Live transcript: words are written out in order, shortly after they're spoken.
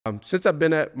Since I've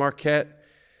been at Marquette,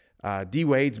 D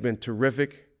Wade's been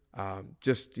terrific.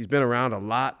 He's been around a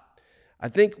lot. I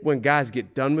think when guys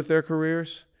get done with their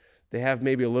careers, they have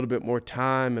maybe a little bit more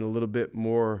time and a little bit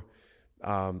more,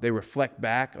 they reflect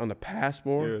back on the past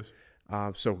more. Yes.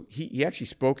 So he actually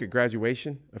spoke at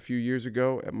graduation a few years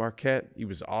ago at Marquette. He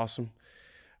was awesome.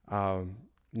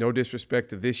 No disrespect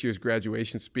to this year's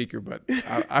graduation speaker, but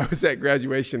I was at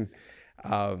graduation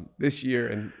this year,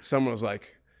 and someone was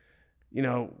like,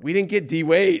 we didn't get D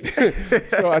Wade.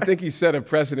 So I think he set a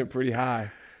precedent pretty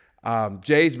high.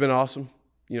 Jay's been awesome.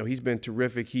 He's been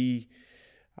terrific. He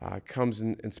comes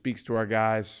and speaks to our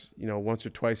guys, once or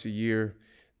twice a year.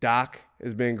 Doc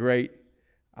has been great.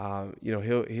 I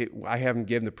have him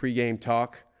give the pregame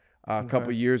talk a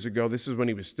couple years ago. This is when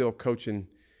he was still coaching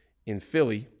in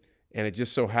Philly, and it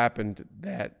just so happened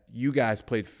that you guys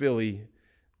played Philly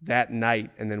that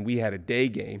night, and then we had a day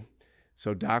game.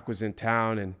 So Doc was in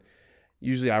town, and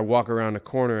usually I walk around the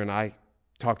corner and I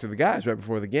talk to the guys right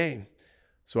before the game.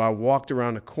 So I walked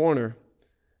around the corner,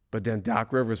 but then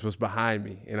Doc Rivers was behind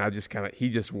me, and he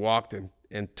just walked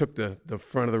and took the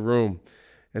front of the room.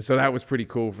 And so that was pretty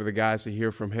cool for the guys to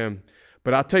hear from him.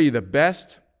 But I'll tell you, the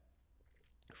best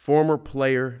former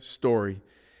player story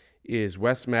is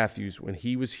Wes Matthews when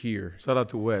he was here. Shout out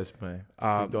to Wes, man.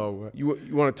 Wes. You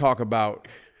want to talk about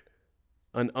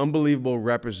an unbelievable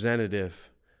representative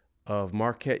of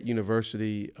Marquette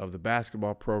University, of the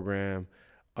basketball program,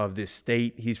 of this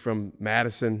state. He's from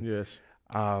Madison. Yes.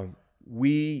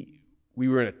 We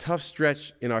were in a tough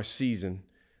stretch in our season.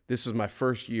 This was my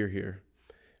first year here.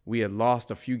 We had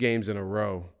lost a few games in a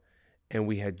row, and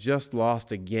we had just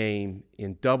lost a game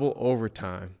in double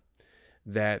overtime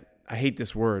that, I hate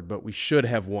this word, but we should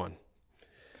have won.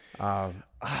 Yeah,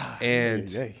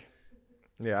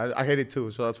 I hate it too,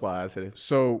 so that's why I said it.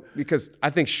 So, because I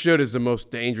think should is the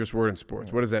most dangerous word in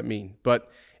sports. What does that mean?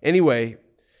 But anyway,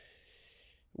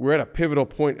 we're at a pivotal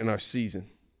point in our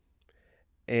season,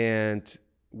 and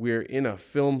we're in a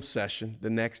film session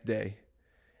the next day,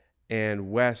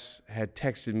 and Wes had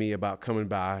texted me about coming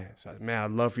by. So I said, man,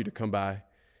 I'd love for you to come by.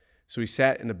 So we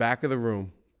sat in the back of the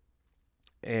room,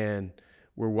 and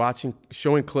we're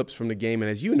showing clips from the game.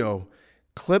 And as you know,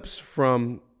 clips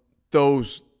from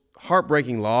those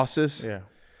heartbreaking losses,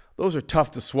 those are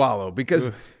tough to swallow because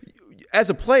as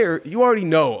a player, you already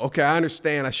know, okay, I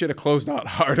understand I should have closed out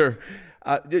harder.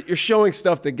 You're showing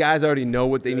stuff that guys already know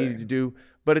what they needed to do.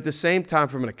 But at the same time,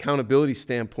 from an accountability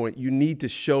standpoint, you need to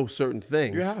show certain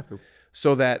things. You have to.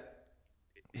 So that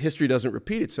history doesn't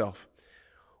repeat itself.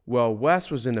 Well, Wes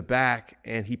was in the back,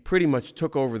 and he pretty much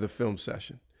took over the film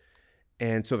session.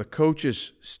 And so the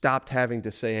coaches stopped having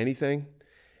to say anything.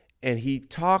 And he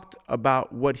talked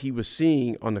about what he was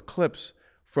seeing on the clips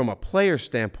from a player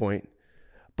standpoint,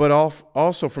 but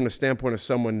also from the standpoint of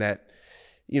someone that,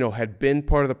 had been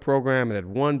part of the program and had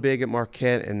won big at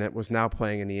Marquette and that was now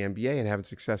playing in the NBA and having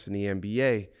success in the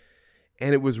NBA.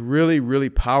 And it was really, really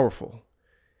powerful.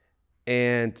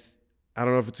 And I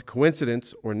don't know if it's a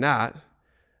coincidence or not,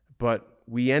 but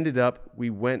we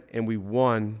went and we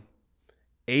won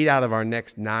 8 out of our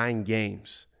next 9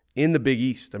 games in the Big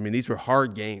East. I mean, these were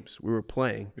hard games we were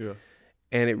playing. Yeah.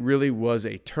 And it really was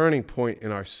a turning point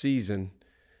in our season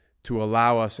to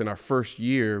allow us in our first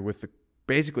year with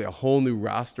basically a whole new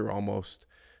roster almost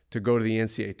to go to the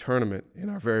NCAA tournament in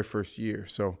our very first year.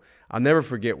 So I'll never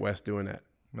forget Wes doing that.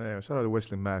 Man, shout out to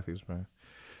Wesley Matthews, man.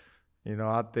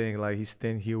 I think he's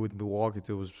staying here with Milwaukee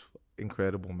too was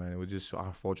incredible, man. It was just so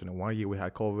unfortunate. One year we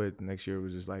had COVID. Next year it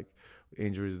was just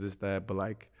injuries, this, that.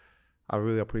 But I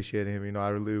really appreciate him. I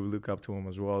really look up to him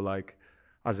as well.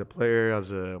 As a player,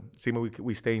 as a team,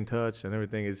 we stay in touch and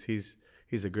everything.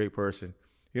 He's a great person.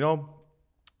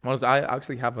 Honestly, I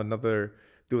actually have another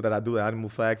dude that I do the animal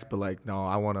facts, but no,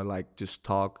 I want to just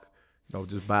talk,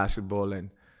 just basketball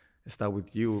and start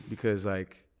with you because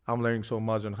I'm learning so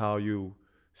much on how you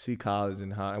see college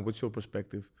and what's your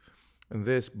perspective in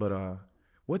this. But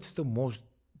what's the most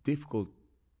difficult?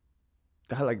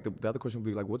 The other question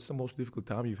would be what's the most difficult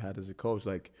time you've had as a coach?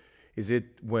 Is it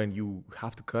when you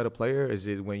have to cut a player? Is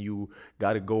it when you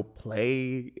got to go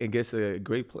play against a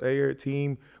great player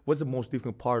team? What's the most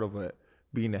difficult part of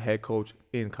being a head coach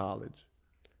in college?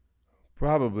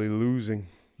 Probably losing.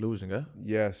 Losing, huh?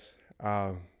 Yes.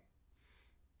 I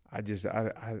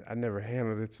never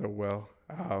handled it so well.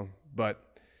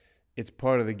 But it's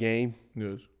part of the game.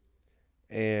 Yes.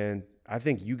 And I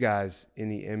think you guys in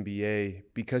the NBA,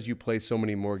 because you play so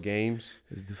many more games,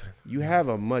 it's different. You have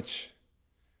a much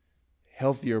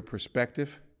healthier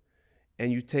perspective,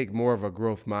 and you take more of a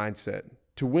growth mindset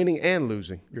to winning and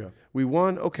losing. Yeah. We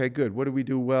won, okay, good. What did we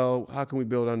do well? How can we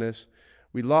build on this?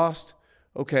 We lost,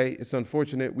 okay, it's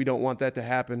unfortunate. We don't want that to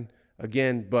happen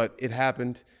again, but it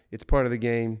happened. It's part of the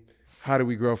game. How do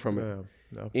we grow from it?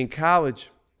 Yeah. In college,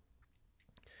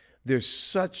 there's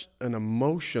such an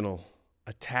emotional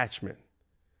attachment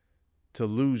to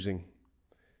losing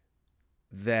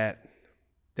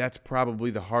that's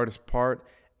probably the hardest part.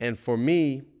 And for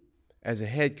me, as a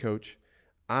head coach,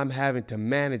 I'm having to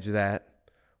manage that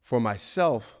for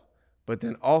myself, but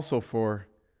then also for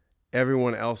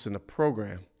everyone else in the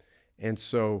program. And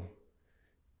so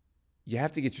you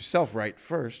have to get yourself right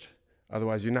first.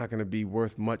 Otherwise, you're not going to be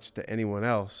worth much to anyone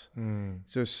else.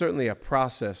 So it's certainly a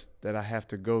process that I have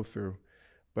to go through.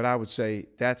 But I would say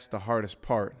that's the hardest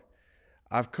part.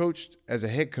 I've coached as a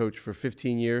head coach for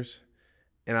 15 years,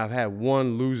 and I've had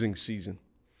one losing season.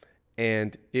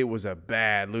 And it was a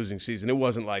bad losing season. It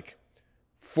wasn't like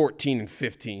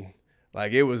 14-15.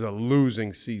 Like, it was a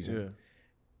losing season.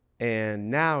 Yeah.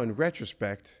 And now, in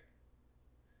retrospect,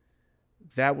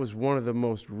 that was one of the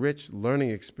most rich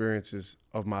learning experiences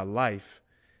of my life.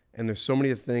 And there's so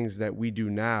many things that we do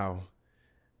now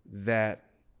that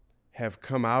have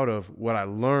come out of what I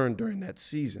learned during that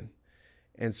season.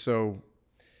 And so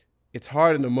it's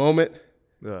hard in the moment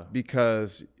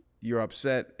because you're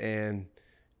upset and,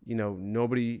 you know,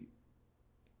 nobody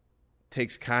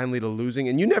takes kindly to losing.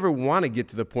 And you never want to get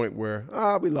to the point where,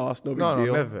 we lost, no big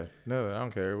deal. No, never. I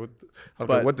don't care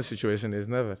what the situation is,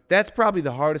 never. That's probably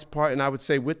the hardest part. And I would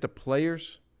say with the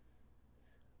players,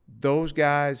 those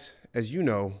guys, as you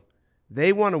know,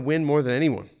 they want to win more than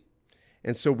anyone.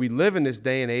 And so we live in this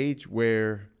day and age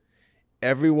where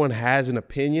everyone has an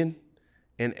opinion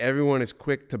and everyone is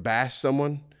quick to bash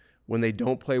someone when they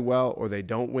don't play well or they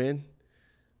don't win.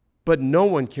 But no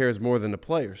one cares more than the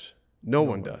players. No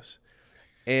one does.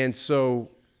 And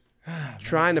so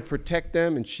trying to protect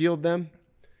them and shield them,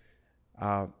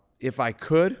 if I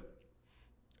could,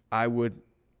 I would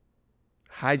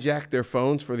hijack their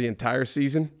phones for the entire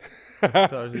season.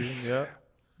 Yeah.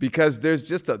 Because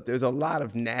there's a lot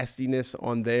of nastiness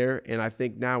on there. And I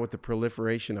think now with the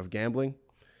proliferation of gambling,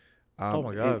 oh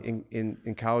my God,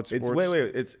 in college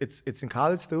sports. It's in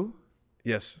college too?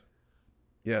 Yes.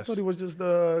 I thought it was just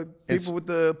the people with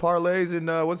the parlays and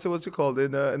what's it called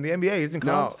in the NBA. It's in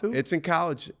college too. It's in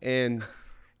college, and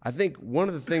I think one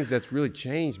of the things that's really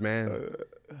changed, man,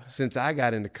 since I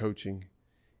got into coaching,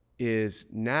 is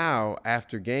now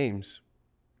after games,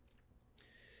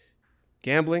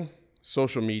 gambling,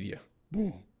 social media,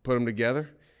 boom, put them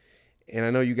together, and I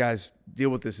know you guys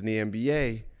deal with this in the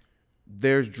NBA.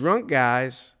 There's drunk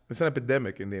guys. It's an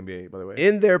epidemic in the NBA, by the way.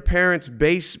 In their parents'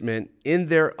 basement, in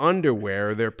their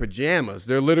underwear, their pajamas.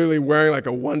 They're literally wearing like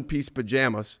a one-piece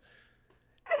pajamas.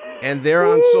 And they're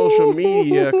on social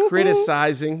media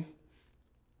criticizing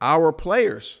our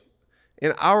players.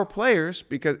 And our players,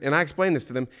 and I explain this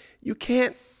to them, you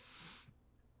can't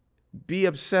be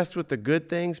obsessed with the good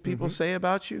things people say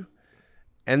about you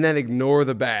and then ignore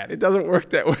the bad. It doesn't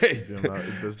work that way.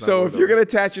 So if you're going to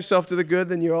attach yourself to the good,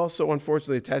 then you're also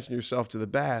unfortunately attaching yourself to the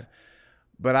bad.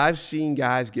 But I've seen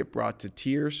guys get brought to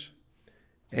tears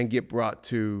and get brought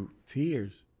to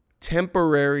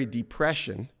temporary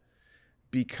depression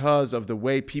because of the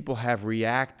way people have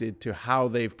reacted to how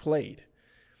they've played.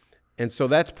 And so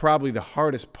that's probably the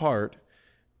hardest part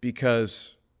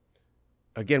because,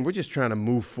 again, we're just trying to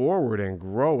move forward and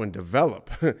grow and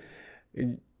develop.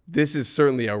 This is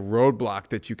certainly a roadblock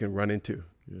that you can run into.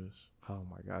 Yes. Oh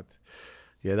my God.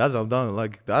 Yeah, that's what I'm done.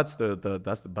 Like that's the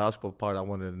basketball part I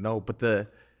wanted to know. But the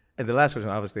last question,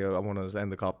 obviously, I want to end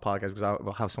the podcast because I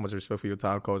have so much respect for your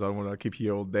time, Coach. I don't want to keep you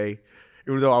here all day,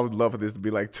 even though I would love for this to be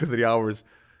like 2-3 hours.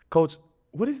 Coach,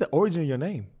 what is the origin of your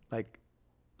name? Like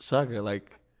Shaka,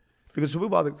 like because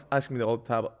people are asking me all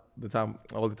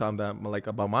the time that like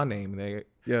about my name. And they,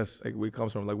 yes, like where it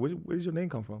comes from. Like where does your name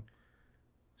come from?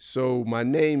 So my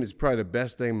name is probably the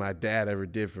best thing my dad ever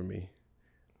did for me.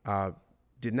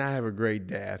 Did not have a great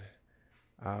dad.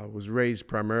 Was raised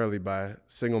primarily by a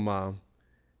single mom.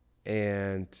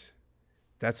 And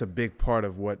that's a big part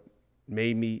of what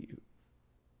made me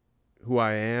who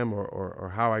I am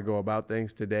or how I go about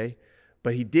things today.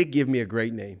 But he did give me a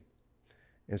great name.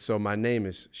 And so my name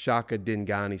is Shaka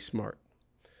Smart.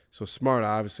 So Smart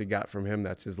I obviously got from him.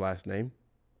 That's his last name.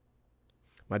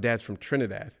 My dad's from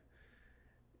Trinidad.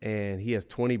 And he has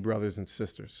 20 brothers and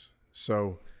sisters.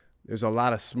 So there's a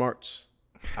lot of smarts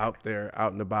out there,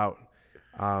 out and about,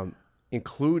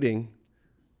 including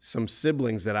some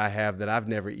siblings that I have that I've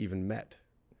never even met.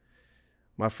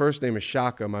 My first name is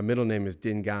Shaka. My middle name is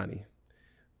Dingani.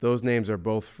 Those names are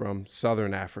both from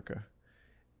Southern Africa.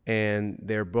 And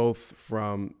they're both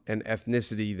from an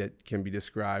ethnicity that can be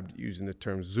described using the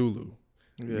term Zulu.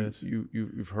 Yes.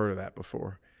 You've heard of that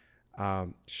before.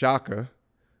 Shaka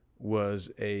was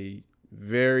a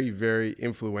very, very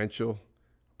influential,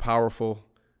 powerful,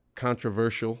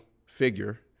 controversial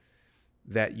figure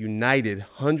that united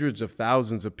hundreds of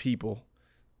thousands of people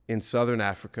in Southern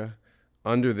Africa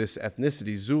under this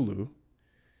ethnicity, Zulu,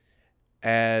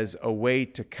 as a way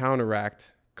to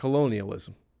counteract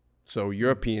colonialism. So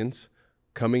Europeans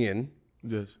coming in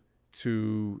Yes.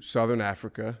 to Southern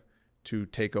Africa to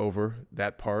take over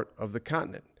that part of the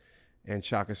continent. And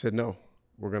Shaka said, no,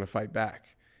 we're going to fight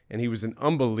back. And he was an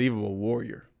unbelievable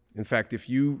warrior. In fact, if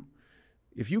you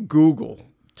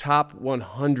Google top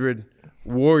 100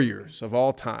 warriors of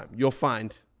all time, you'll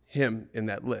find him in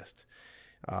that list.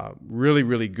 Really,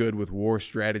 really good with war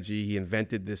strategy. He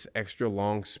invented this extra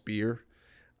long spear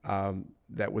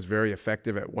that was very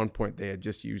effective. At one point, they had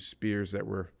just used spears that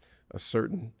were a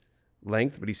certain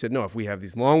length, but he said, no, if we have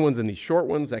these long ones and these short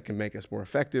ones, that can make us more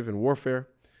effective in warfare.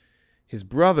 His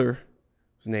brother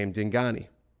was named Dingani.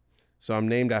 So I'm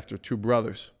named after two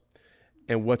brothers.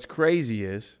 And what's crazy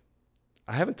is,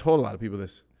 I haven't told a lot of people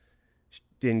this,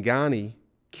 Dingani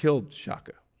killed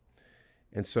Shaka.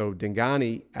 And so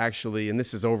Dingani actually, and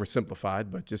this is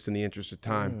oversimplified, but just in the interest of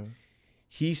time,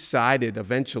 he sided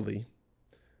eventually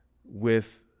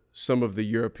with some of the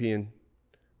European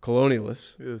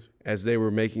colonialists as they were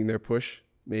making their push.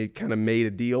 They kind of made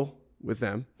a deal with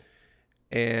them.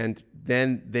 And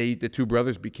then the two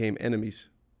brothers became enemies.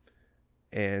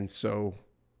 And so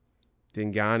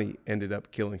Dingani ended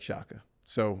up killing Shaka.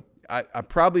 So I'm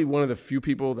probably one of the few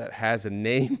people that has a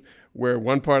name where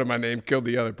one part of my name killed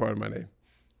the other part of my name.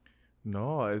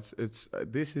 No,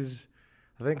 this is,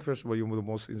 I think first of all, you're one of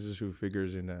the most interesting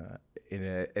figures in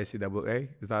NCAA.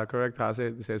 Is that correct? How I say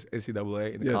it? It says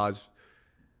NCAA in college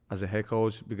as a head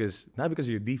coach, not because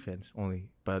of your defense only,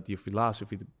 but your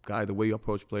philosophy, the way you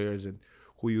approach players and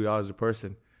who you are as a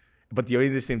person. But your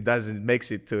English name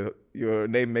your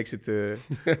name makes it to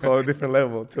a whole different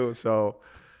level too. So,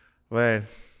 man,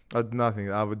 nothing.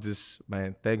 I would just,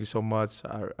 man, thank you so much.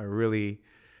 I really,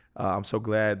 I'm so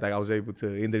glad that I was able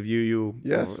to interview you.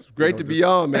 Yes, great to be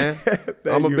on, man.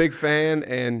 I'm a big fan,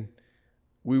 and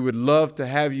we would love to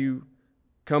have you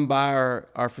come by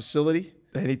our facility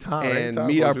anytime,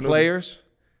 meet our players.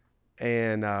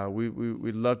 And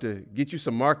we'd love to get you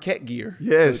some Marquette gear.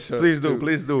 Yes, please do.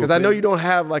 Because I know you don't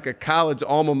have like a college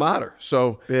alma mater.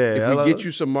 So if we get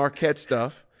you some Marquette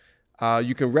stuff,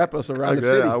 you can rep us around the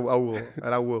city.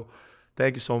 I will.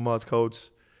 Thank you so much, Coach.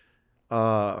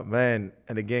 Man,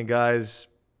 and again, guys,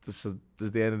 this is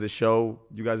the end of the show.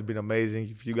 You guys have been amazing.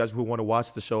 If you guys would want to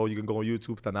watch the show, you can go on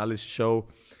YouTube, the Analysis Show.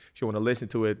 If you want to listen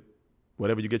to it,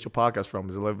 whatever you get your podcast from,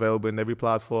 is available in every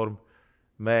platform.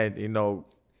 Man,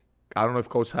 I don't know if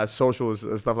Coach has socials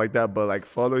and stuff like that, but like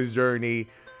follow his journey.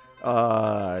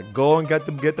 Go and get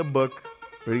the book,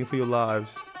 Reading for Your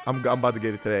Lives. I'm about to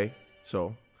get it today,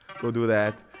 so go do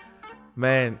that.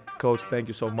 Man, Coach, thank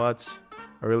you so much.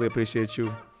 I really appreciate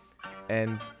you.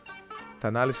 And the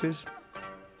Analysis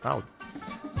out.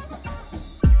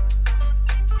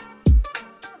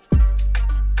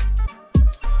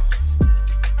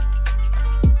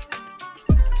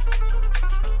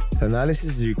 The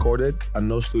Analysis is recorded at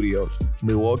No Studios,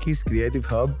 Milwaukee's creative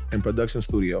hub and production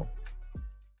studio.